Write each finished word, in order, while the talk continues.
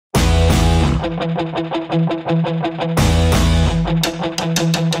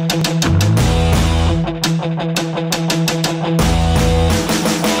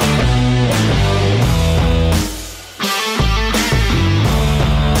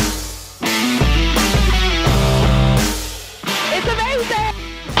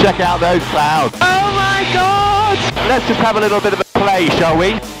Check out those clouds. Oh my God! Let's just have a little bit of a play, shall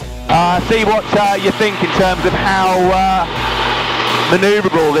we? See what you think in terms of how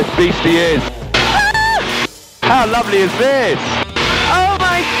manoeuvrable this beastie is. How lovely is this? Oh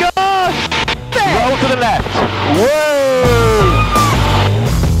my gosh! Roll to the left. Whoa!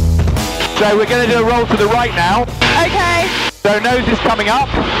 So we're going to do a roll to the right now. Okay. So nose is coming up,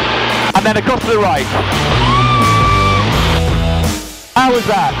 and then across to the right. How was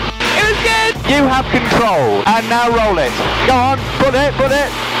that? It was good. You have control, and now roll it. Go on, put it.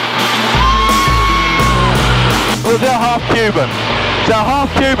 We'll do a half Cuban. So a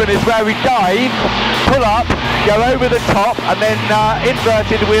half Cuban is where we dive, pull up, go over the top, and then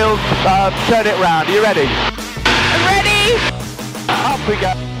inverted we'll turn it round. Are you ready? I'm ready. Up we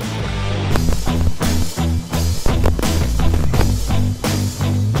go.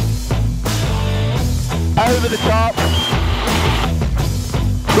 Over the top.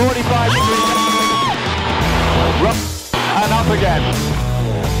 45 degrees. And up again.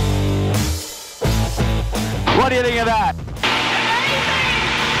 What do you think of that?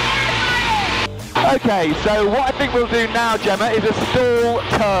 Okay, so what I think we'll do now, Gemma, is a stall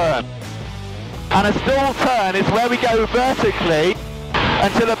turn. And a stall turn is where we go vertically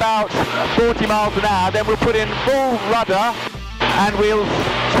until about 40 miles an hour, then we'll put in full rudder and we'll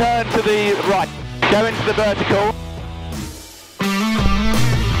turn to the right. Go into the vertical.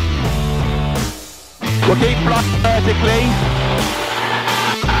 We'll keep flying vertically,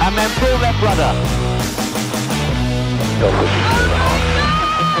 and then full left rudder.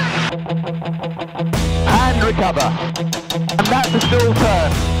 And recover. And that's a stall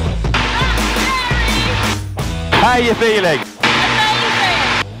turn. How are you feeling?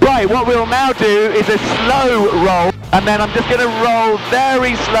 Amazing. Right, what we'll now do is a slow roll, and then I'm just going to roll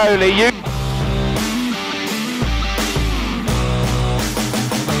very slowly.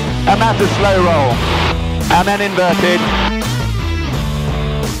 And that's a slow roll. And then inverted.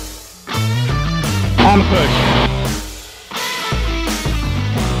 And push.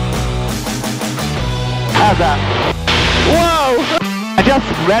 How's that? Whoa! I just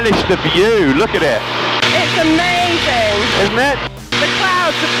relish the view. Look at it. It's amazing. Isn't it? The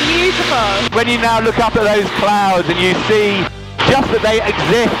clouds are beautiful. When you now look up at those clouds and you see just that they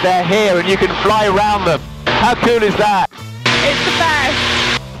exist, they're here and you can fly around them. How cool is that? It's the best.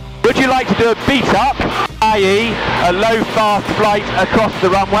 Would you like to do a beat up, i.e. a low fast flight across the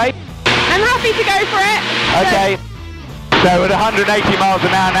runway? I'm happy to go for it. Okay, so at 180 miles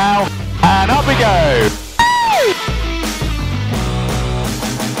an hour now, and up we go.